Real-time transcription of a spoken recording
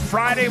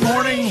Friday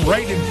morning,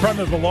 right in front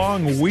of the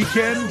long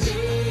weekend.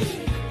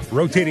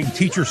 Rotating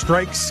teacher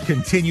strikes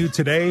continue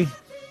today.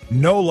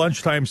 No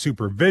lunchtime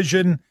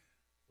supervision.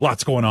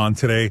 Lots going on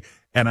today.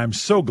 And I'm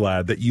so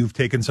glad that you've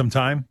taken some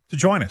time to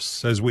join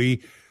us as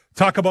we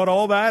talk about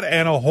all that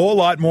and a whole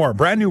lot more. A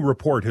brand new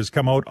report has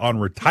come out on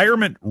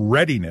retirement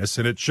readiness,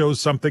 and it shows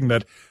something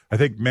that I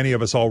think many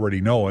of us already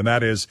know, and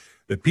that is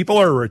that people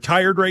who are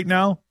retired right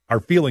now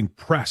are feeling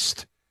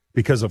pressed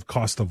because of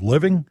cost of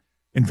living.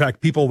 In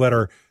fact, people that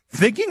are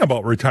thinking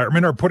about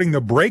retirement are putting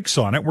the brakes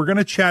on it. We're going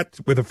to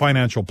chat with a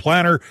financial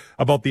planner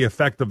about the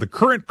effect of the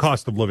current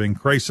cost of living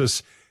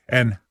crisis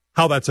and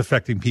how that's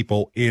affecting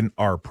people in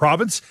our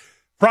province.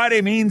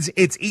 Friday means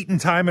it's eating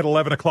time at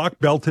 11 o'clock.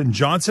 Belton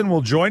Johnson will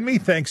join me,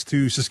 thanks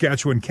to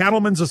Saskatchewan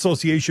Cattlemen's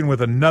Association,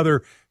 with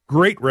another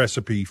great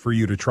recipe for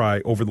you to try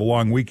over the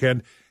long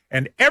weekend.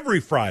 And every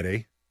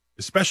Friday,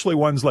 especially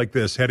ones like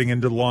this heading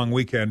into the long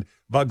weekend,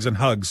 Bugs and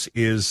Hugs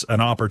is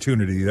an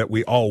opportunity that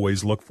we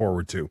always look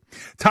forward to.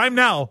 Time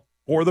now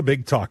for the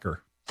Big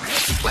Talker.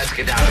 Let's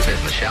get down to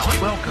business, shall we?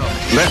 Welcome.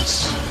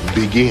 Let's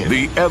begin.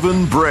 The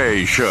Evan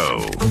Bray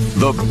Show,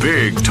 the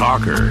Big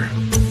Talker.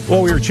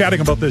 Well, we were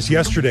chatting about this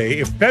yesterday.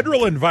 If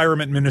Federal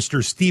Environment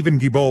Minister Steven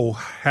Guilbeault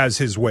has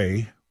his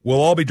way, we'll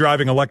all be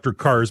driving electric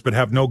cars but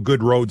have no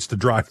good roads to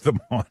drive them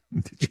on.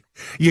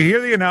 You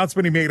hear the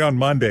announcement he made on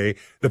Monday?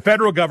 The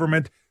federal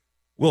government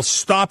will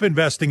stop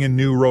investing in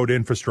new road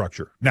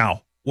infrastructure.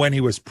 Now, when he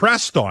was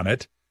pressed on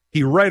it,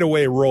 he right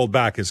away rolled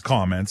back his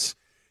comments.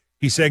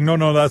 He's saying,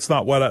 no, that's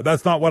not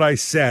what I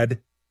said.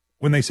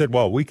 When they said,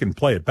 well, we can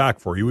play it back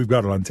for you, we've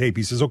got it on tape.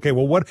 He says, okay,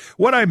 well,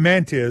 what I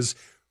meant is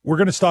we're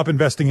going to stop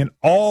investing in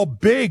all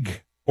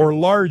big or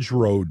large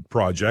road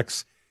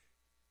projects.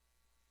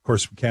 Of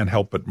course, we can't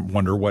help but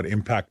wonder what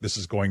impact this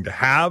is going to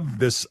have.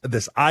 This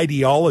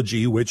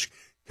ideology, which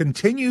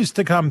continues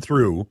to come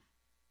through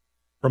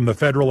from the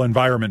federal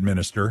environment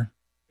minister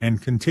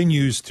and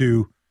continues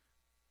to,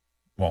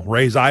 well,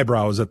 raise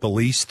eyebrows at the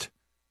least,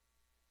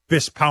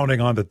 fist pounding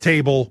on the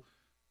table.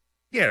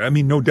 Yeah, I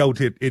mean, no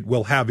doubt it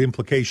will have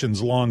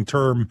implications long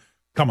term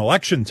come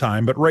election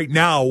time. But right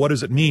now, what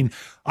does it mean?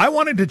 I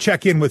wanted to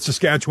check in with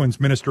Saskatchewan's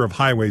Minister of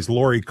Highways,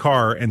 Lori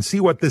Carr, and see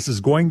what this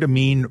is going to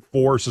mean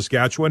for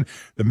Saskatchewan.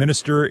 The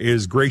minister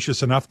is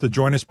gracious enough to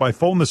join us by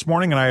phone this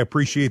morning, and I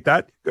appreciate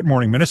that. Good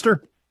morning,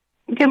 Minister.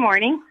 Good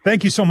morning.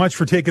 Thank you so much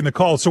for taking the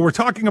call. So we're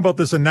talking about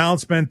this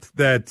announcement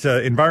that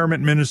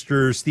Environment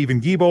Minister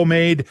Steven Guilbeault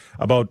made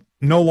about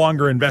no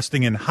longer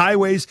investing in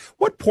highways.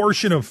 What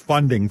portion of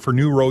funding for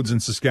new roads in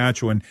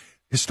Saskatchewan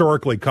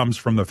historically comes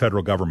from the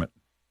federal government?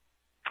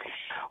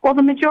 Well,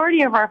 the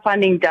majority of our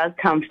funding does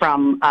come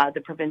from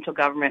the provincial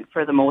government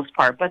for the most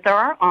part, but there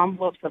are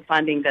envelopes of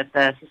funding that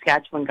the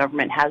Saskatchewan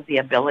government has the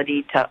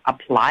ability to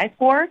apply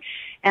for.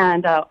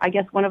 And I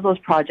guess one of those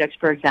projects,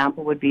 for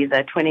example, would be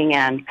the Twinning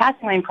and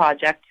Passing Lane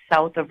project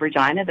south of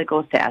Regina that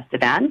goes to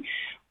Estevan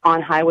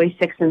on Highway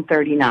 6 and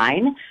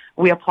 39.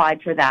 We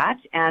applied for that,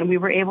 and we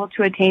were able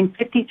to attain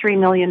 $53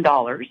 million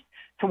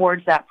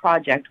towards that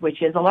project,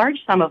 which is a large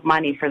sum of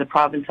money for the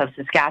province of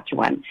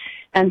Saskatchewan.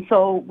 And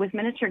so with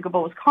Minister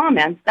Guilbeault's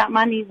comments, that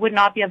money would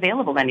not be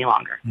available any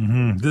longer.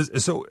 Mm-hmm.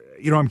 So,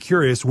 I'm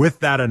curious, with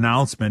that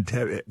announcement,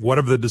 what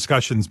have the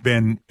discussions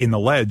been in the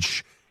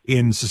ledge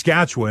in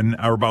Saskatchewan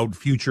about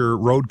future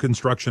road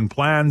construction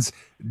plans?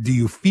 Do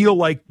you feel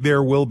like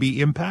there will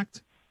be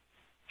impact?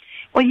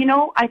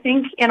 Well, I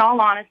think in all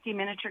honesty,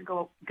 Minister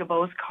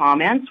Guilbeault's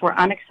comments were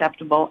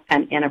unacceptable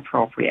and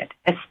inappropriate,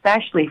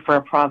 especially for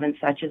a province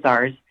such as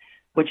ours,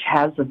 which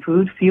has the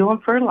food, fuel,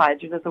 and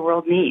fertilizer that the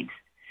world needs.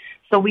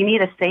 So we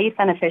need a safe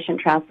and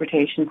efficient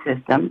transportation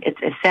system. It's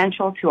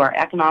essential to our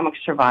economic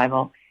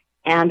survival,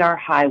 and our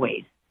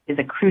highways is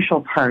a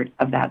crucial part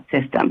of that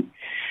system.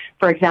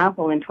 For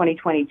example, in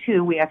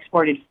 2022, we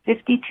exported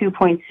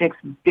 $52.6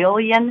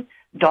 billion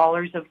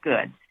of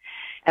goods,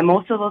 and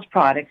most of those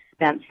products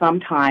spent some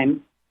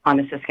time on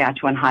the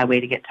Saskatchewan highway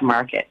to get to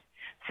market.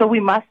 So we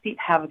must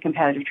have a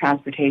competitive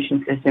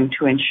transportation system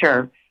to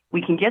ensure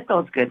we can get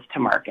those goods to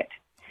market.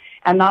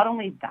 And not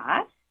only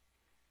that,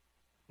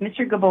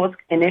 Mr. Guilbeault's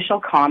initial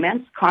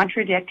comments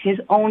contradict his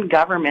own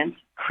government's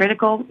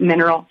critical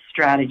mineral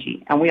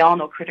strategy. And we all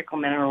know critical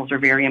minerals are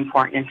very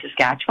important in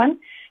Saskatchewan.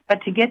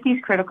 But to get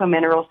these critical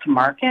minerals to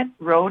market,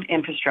 road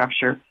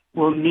infrastructure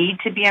will need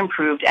to be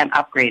improved and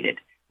upgraded,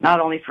 not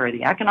only for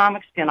the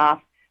economic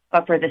spin-off,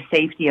 but for the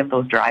safety of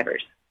those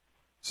drivers.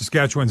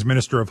 Saskatchewan's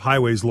Minister of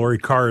Highways, Lori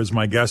Carr, is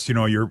my guest.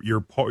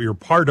 Your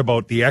part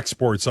about the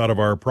exports out of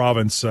our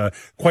province,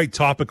 quite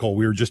topical.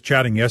 We were just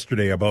chatting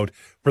yesterday about,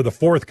 for the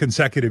fourth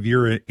consecutive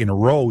year in a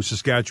row,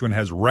 Saskatchewan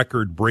has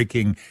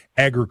record-breaking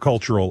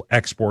agricultural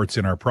exports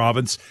in our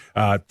province,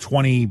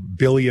 $20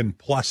 billion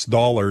plus,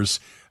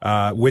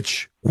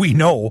 which we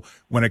know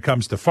when it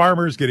comes to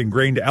farmers getting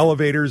grain to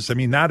elevators. I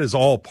mean, that is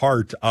all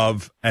part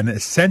of an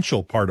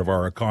essential part of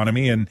our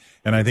economy, and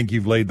I think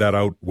you've laid that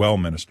out well,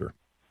 Minister.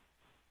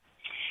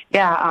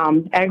 Yeah,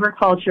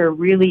 agriculture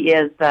really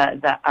is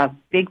a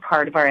big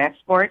part of our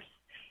exports,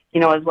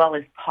 as well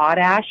as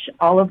potash.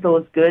 All of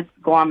those goods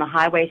go on the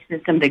highway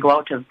system. They go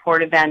out to the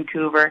Port of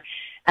Vancouver,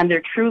 and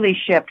they're truly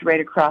shipped right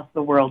across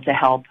the world to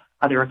help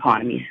other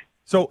economies.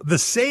 So the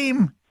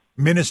same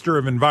Minister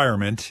of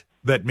Environment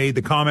that made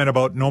the comment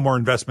about no more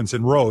investments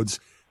in roads,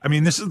 I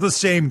mean, this is the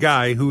same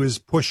guy who is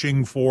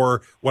pushing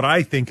for what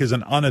I think is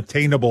an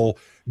unattainable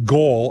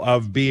goal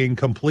of being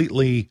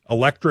completely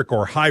electric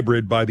or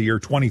hybrid by the year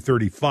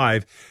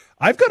 2035.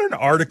 I've got an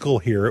article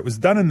here. It was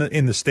done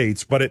in the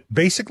States, but it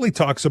basically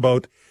talks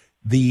about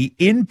the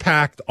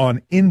impact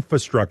on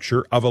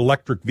infrastructure of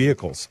electric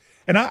vehicles.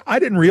 And I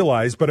didn't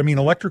realize, but I mean,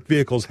 electric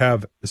vehicles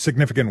have a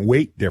significant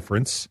weight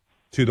difference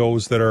to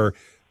those that are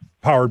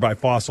powered by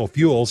fossil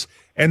fuels.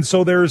 And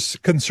so there's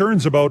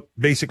concerns about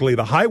basically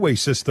the highway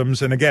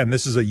systems. And again,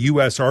 this is a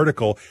U.S.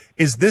 article.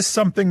 Is this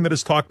something that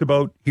is talked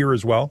about here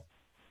as well?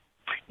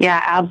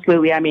 Yeah,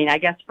 absolutely. I mean, I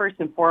guess first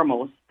and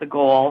foremost, the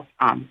goal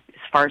is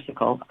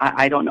farcical.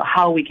 I don't know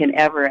how we can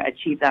ever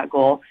achieve that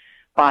goal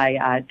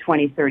by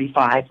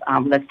 2035.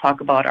 Let's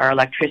talk about our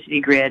electricity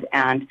grid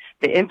and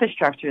the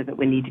infrastructure that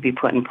would need to be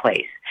put in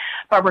place.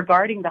 But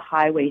regarding the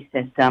highway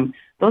system,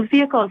 those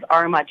vehicles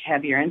are much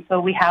heavier, and so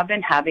we have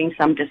been having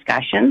some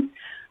discussions.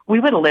 We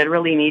would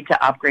literally need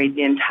to upgrade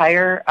the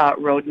entire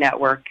road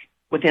network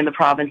within the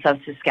province of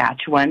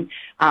Saskatchewan,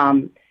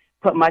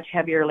 put much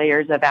heavier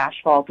layers of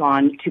asphalt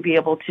on to be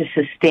able to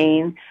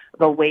sustain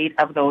the weight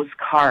of those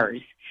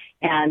cars.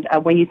 And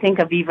when you think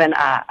of even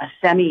a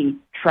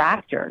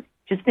semi-tractor,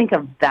 just think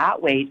of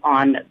that weight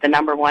on the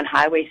number one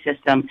highway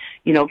system,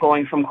 you know,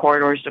 going from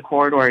corridors to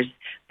corridors,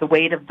 the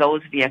weight of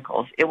those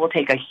vehicles. It will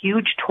take a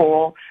huge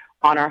toll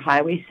on our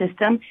highway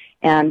system,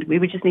 and we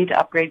would just need to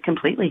upgrade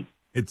completely.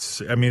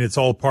 It's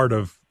all part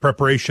of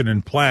preparation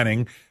and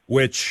planning,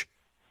 which,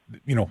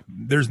 you know,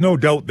 there's no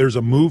doubt there's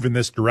a move in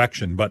this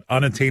direction, but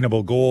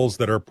unattainable goals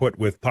that are put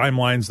with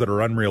timelines that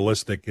are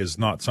unrealistic is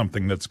not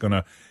something that's going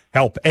to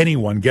help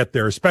anyone get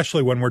there,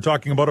 especially when we're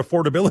talking about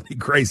affordability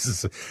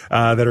crises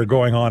that are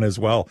going on as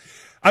well.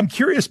 I'm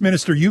curious,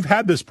 Minister, you've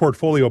had this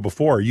portfolio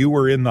before. You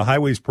were in the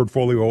highways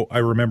portfolio, I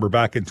remember,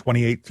 back in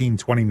 2018,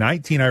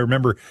 2019.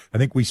 I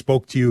think we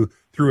spoke to you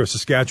through a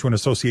Saskatchewan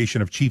Association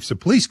of Chiefs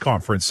of Police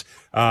conference.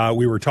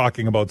 We were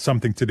talking about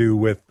something to do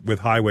with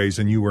highways,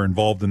 and you were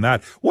involved in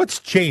that. What's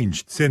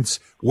changed since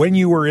when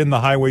you were in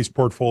the highways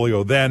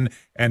portfolio then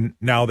and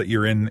now that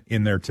you're in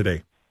there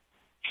today?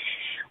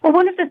 Well,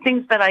 one of the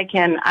things that I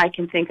can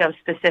think of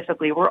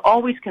specifically, we're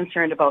always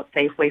concerned about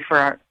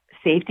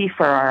safety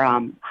for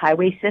our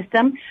highway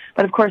system.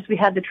 But of course, we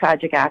had the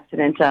tragic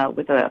accident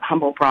with the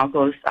Humboldt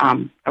Broncos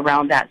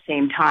around that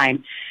same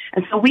time.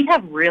 And so we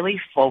have really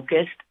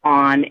focused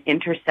on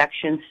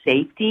intersection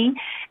safety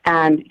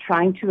and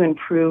trying to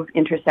improve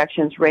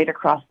intersections right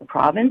across the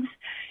province.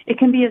 It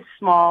can be as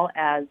small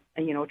as,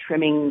 you know,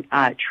 trimming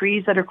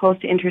trees that are close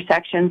to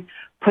intersections,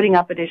 putting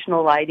up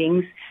additional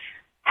lightings,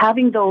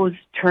 having those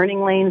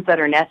turning lanes that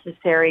are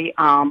necessary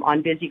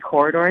on busy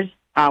corridors.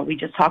 We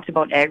just talked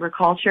about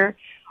agriculture.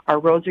 Our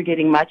roads are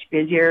getting much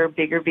busier,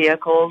 bigger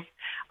vehicles,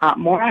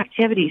 more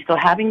activity. So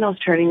having those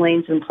turning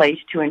lanes in place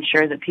to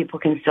ensure that people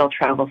can still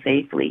travel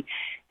safely.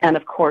 And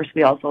of course,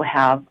 we also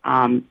have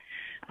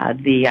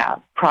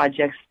the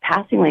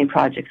passing lane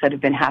projects that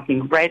have been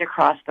happening right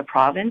across the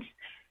province.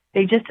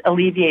 They just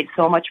alleviate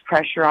so much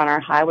pressure on our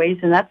highways,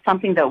 and that's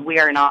something that we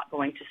are not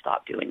going to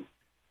stop doing.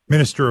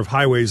 Minister of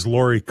Highways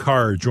Lori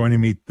Carr joining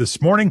me this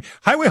morning.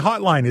 Highway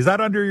Hotline, is that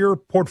under your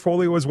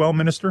portfolio as well,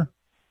 Minister?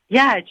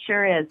 Yeah, it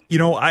sure is. You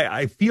know,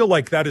 I feel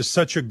like that is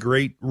such a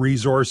great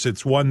resource.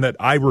 It's one that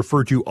I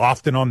refer to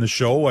often on the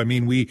show. I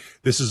mean,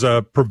 this is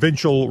a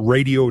provincial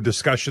radio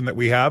discussion that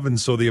we have, and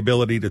so the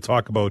ability to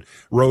talk about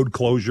road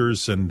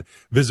closures and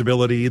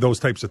visibility, those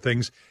types of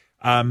things.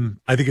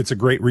 I think it's a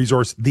great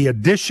resource. The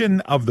addition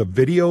of the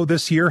video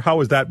this year, how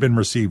has that been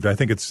received? I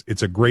think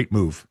it's a great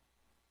move.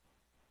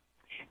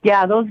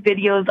 Yeah, those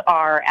videos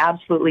are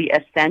absolutely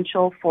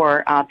essential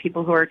for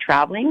people who are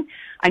traveling.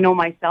 I know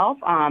myself,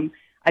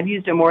 I've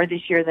used it more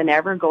this year than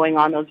ever, going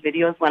on those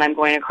videos when I'm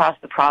going across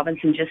the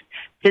province and just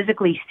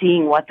physically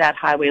seeing what that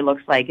highway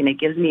looks like. And it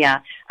gives me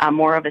a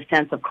more of a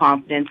sense of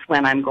confidence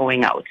when I'm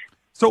going out.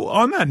 So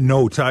on that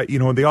note, you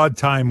know, the odd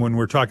time when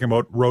we're talking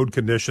about road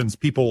conditions,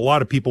 a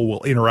lot of people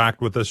will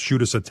interact with us,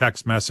 shoot us a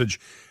text message.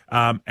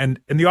 And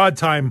the odd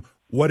time,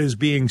 what is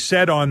being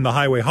said on the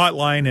highway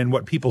hotline and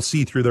what people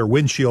see through their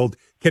windshield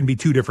can be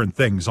two different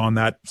things on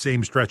that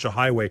same stretch of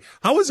highway.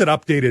 How is it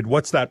updated?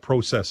 What's that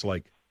process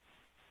like?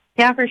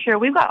 Yeah, for sure.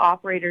 We've got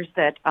operators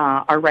that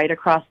are right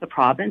across the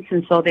province,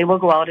 and so they will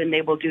go out and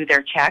they will do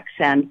their checks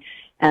and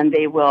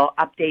they will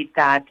update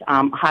that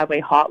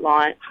highway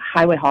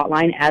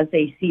hotline as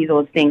they see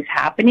those things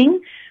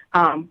happening.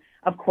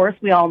 Of course,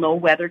 we all know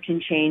weather can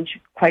change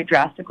quite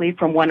drastically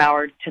from 1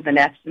 hour to the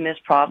next in this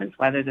province,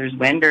 whether there's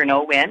wind or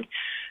no wind.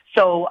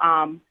 So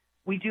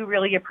we do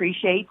really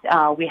appreciate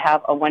we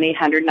have a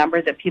 1-800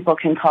 number that people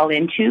can call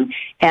into,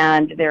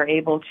 and they're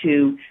able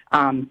to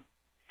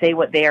say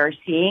what they are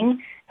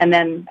seeing. And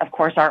then, of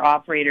course, our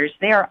operators,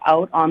 they are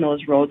out on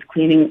those roads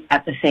cleaning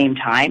at the same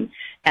time,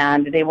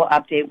 and they will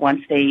update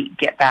once they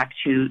get back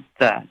to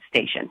the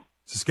station.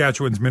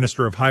 Saskatchewan's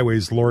Minister of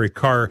Highways, Lori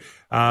Carr.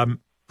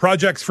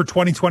 Projects for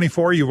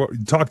 2024, you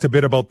talked a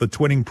bit about the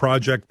twinning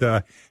project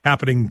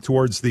happening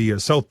towards the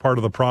south part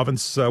of the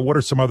province. What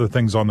are some other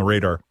things on the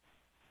radar?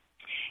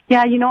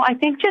 Yeah, I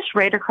think just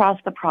right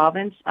across the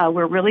province,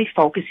 we're really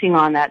focusing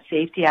on that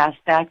safety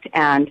aspect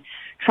and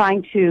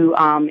trying to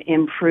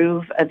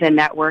improve the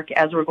network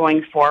as we're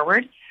going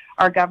forward.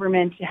 Our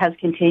government has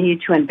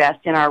continued to invest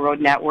in our road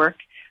network.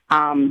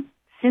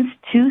 Since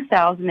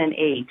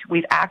 2008,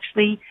 we've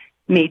actually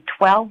made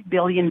 $12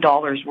 billion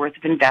worth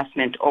of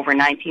investment over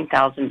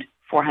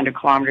 19,400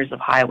 kilometers of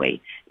highway,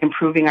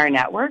 improving our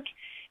network.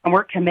 And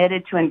we're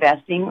committed to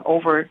investing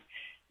over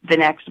the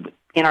next,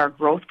 in our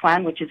growth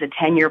plan, which is a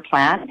 10-year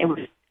plan, it was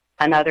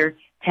another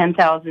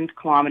 10,000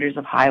 kilometers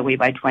of highway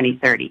by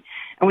 2030.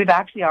 And we've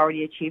actually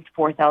already achieved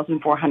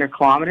 4,400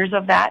 kilometers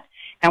of that,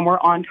 and we're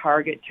on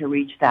target to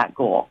reach that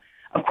goal.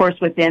 Of course,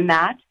 within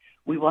that,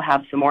 we will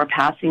have some more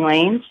passing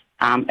lanes,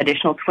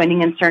 additional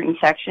twinning in certain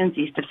sections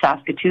east of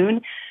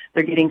Saskatoon.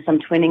 They're getting some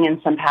twinning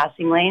in some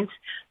passing lanes.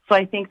 So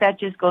I think that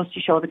just goes to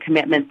show the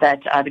commitment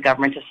that the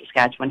government of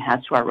Saskatchewan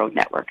has to our road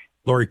network.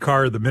 Lori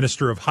Carr, the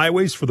Minister of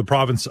Highways for the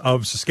province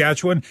of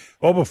Saskatchewan.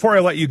 Well, before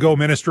I let you go,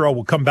 Minister, I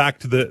will come back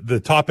to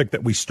the topic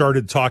that we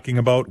started talking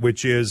about,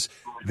 which is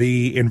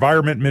the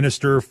Environment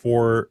Minister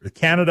for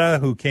Canada,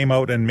 who came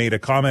out and made a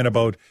comment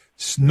about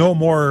no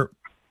more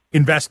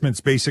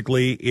investments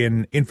basically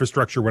in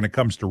infrastructure when it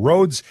comes to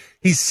roads.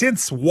 He's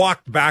since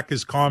walked back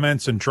his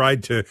comments and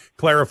tried to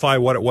clarify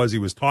what it was he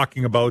was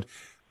talking about.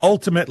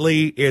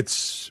 Ultimately,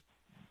 it's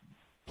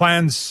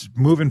plans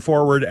moving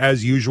forward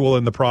as usual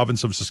in the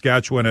province of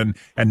Saskatchewan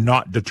and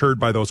not deterred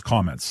by those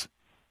comments.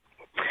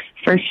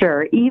 For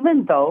sure.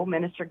 Even though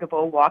Minister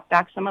Guilbeault walked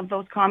back some of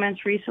those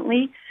comments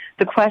recently,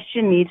 the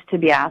question needs to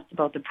be asked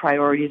about the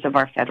priorities of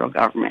our federal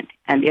government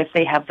and if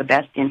they have the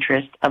best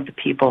interest of the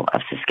people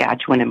of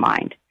Saskatchewan in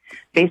mind.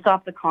 Based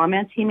off the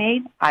comments he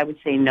made, I would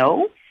say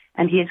no,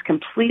 and he is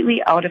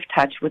completely out of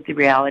touch with the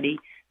reality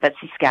that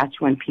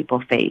Saskatchewan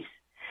people face.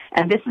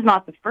 And this is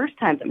not the first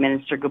time that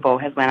Minister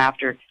Guilbeault has went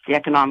after the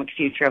economic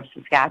future of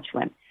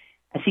Saskatchewan,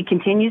 as he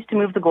continues to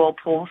move the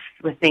goalposts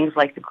with things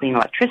like the clean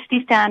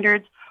electricity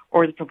standards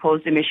or the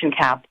proposed emission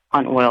cap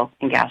on oil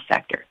and gas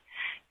sector.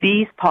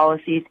 These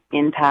policies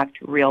impact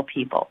real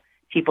people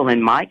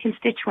in my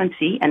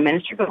constituency, and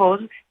Minister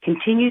Guilbeault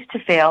continues to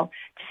fail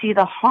to see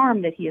the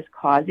harm that he is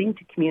causing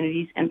to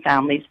communities and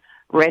families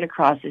right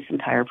across this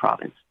entire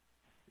province.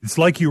 It's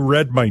like you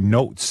read my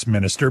notes,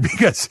 Minister,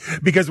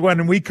 because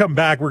when we come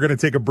back, we're going to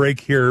take a break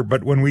here,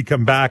 but when we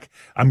come back,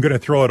 I'm going to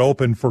throw it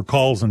open for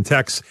calls and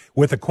texts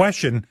with a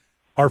question.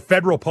 Are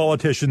federal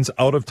politicians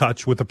out of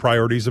touch with the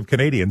priorities of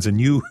Canadians? And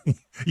you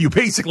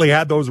basically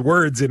had those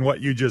words in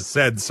what you just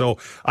said. So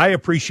I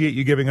appreciate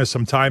you giving us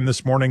some time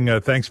this morning.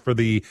 Thanks for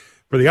the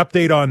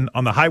update on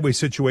the highway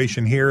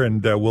situation here,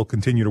 and we'll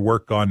continue to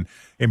work on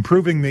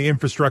improving the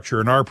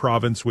infrastructure in our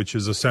province, which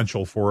is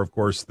essential for, of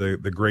course, the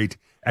great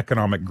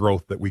economic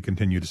growth that we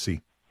continue to see.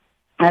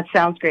 That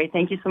sounds great.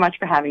 Thank you so much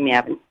for having me,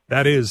 Evan.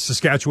 That is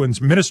Saskatchewan's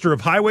Minister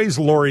of Highways,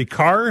 Lori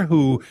Carr,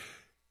 who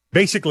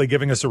basically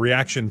giving us a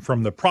reaction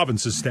from the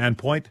province's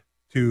standpoint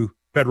to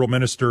Federal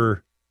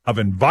Minister of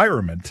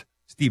Environment,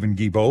 Steven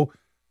Guilbeault,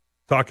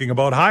 talking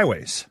about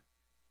highways.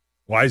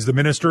 Why is the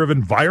Minister of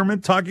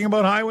Environment talking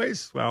about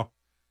highways? Well,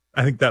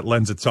 I think that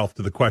lends itself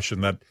to the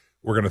question that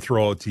we're going to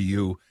throw out to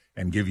you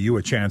and give you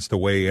a chance to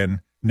weigh in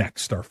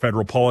next. Are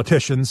federal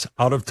politicians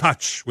out of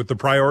touch with the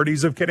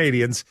priorities of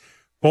Canadians?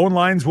 Phone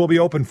lines will be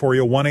open for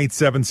you,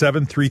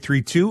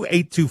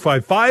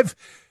 1-877-332-8255.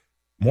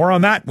 More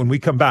on that when we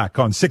come back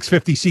on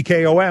 650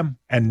 CKOM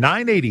and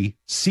 980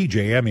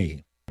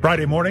 CJME.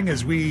 Friday morning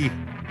as we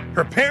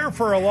prepare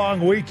for a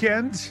long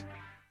weekend,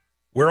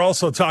 we're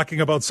also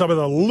talking about some of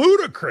the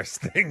ludicrous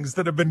things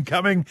that have been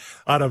coming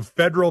out of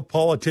federal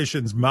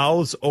politicians'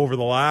 mouths over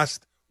the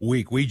last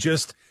week. We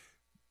just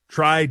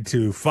tried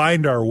to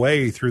find our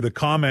way through the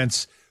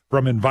comments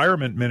from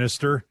Environment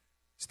Minister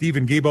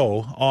Steven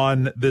Guilbeault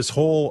on this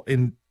whole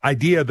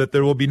idea that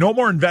there will be no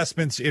more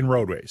investments in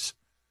roadways.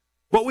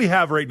 What we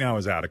have right now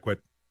is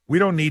adequate. We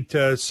don't need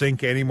to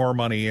sink any more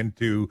money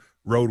into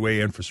roadway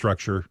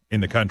infrastructure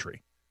in the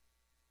country.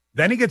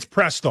 Then he gets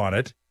pressed on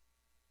it.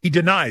 He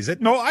denies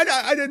it. No,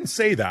 I didn't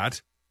say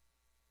that.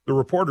 The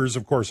reporters,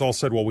 of course, all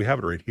said, well, we have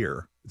it right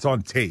here. It's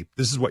on tape.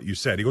 This is what you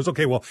said. He goes,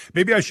 okay, well,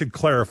 maybe I should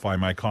clarify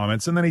my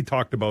comments. And then he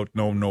talked about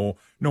no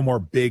more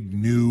big,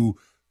 new,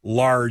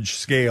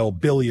 large-scale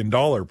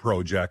billion-dollar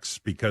projects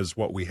because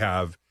what we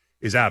have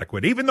is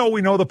adequate. Even though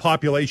we know the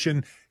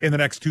population in the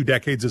next 2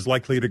 decades is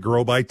likely to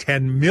grow by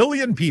 10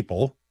 million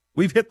people,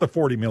 we've hit the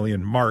 40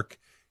 million mark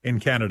in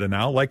Canada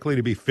now, likely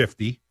to be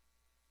 50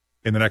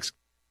 in the next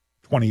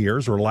 20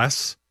 years or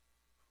less.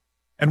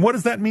 And what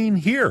does that mean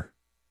here?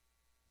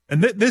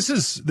 And this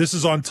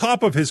is on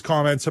top of his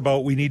comments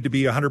about we need to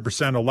be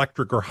 100%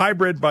 electric or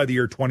hybrid by the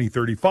year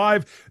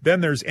 2035. Then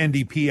there's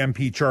NDP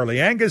MP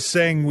Charlie Angus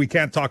saying we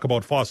can't talk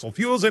about fossil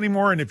fuels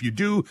anymore, and if you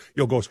do,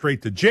 you'll go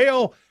straight to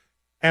jail.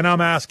 And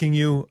I'm asking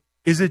you,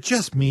 is it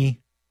just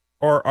me,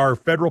 or are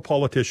federal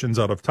politicians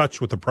out of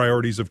touch with the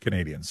priorities of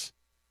Canadians?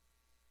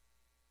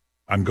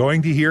 I'm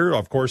going to hear,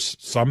 of course,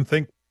 some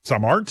think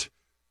some aren't.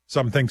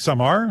 Some think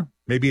some are.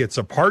 Maybe it's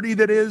a party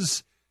that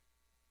is.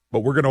 But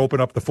we're going to open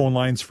up the phone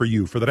lines for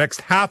you. For the next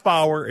half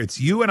hour,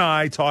 it's you and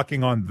I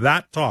talking on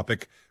that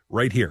topic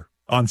right here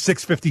on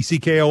 650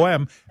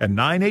 CKOM and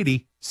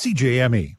 980 CJME.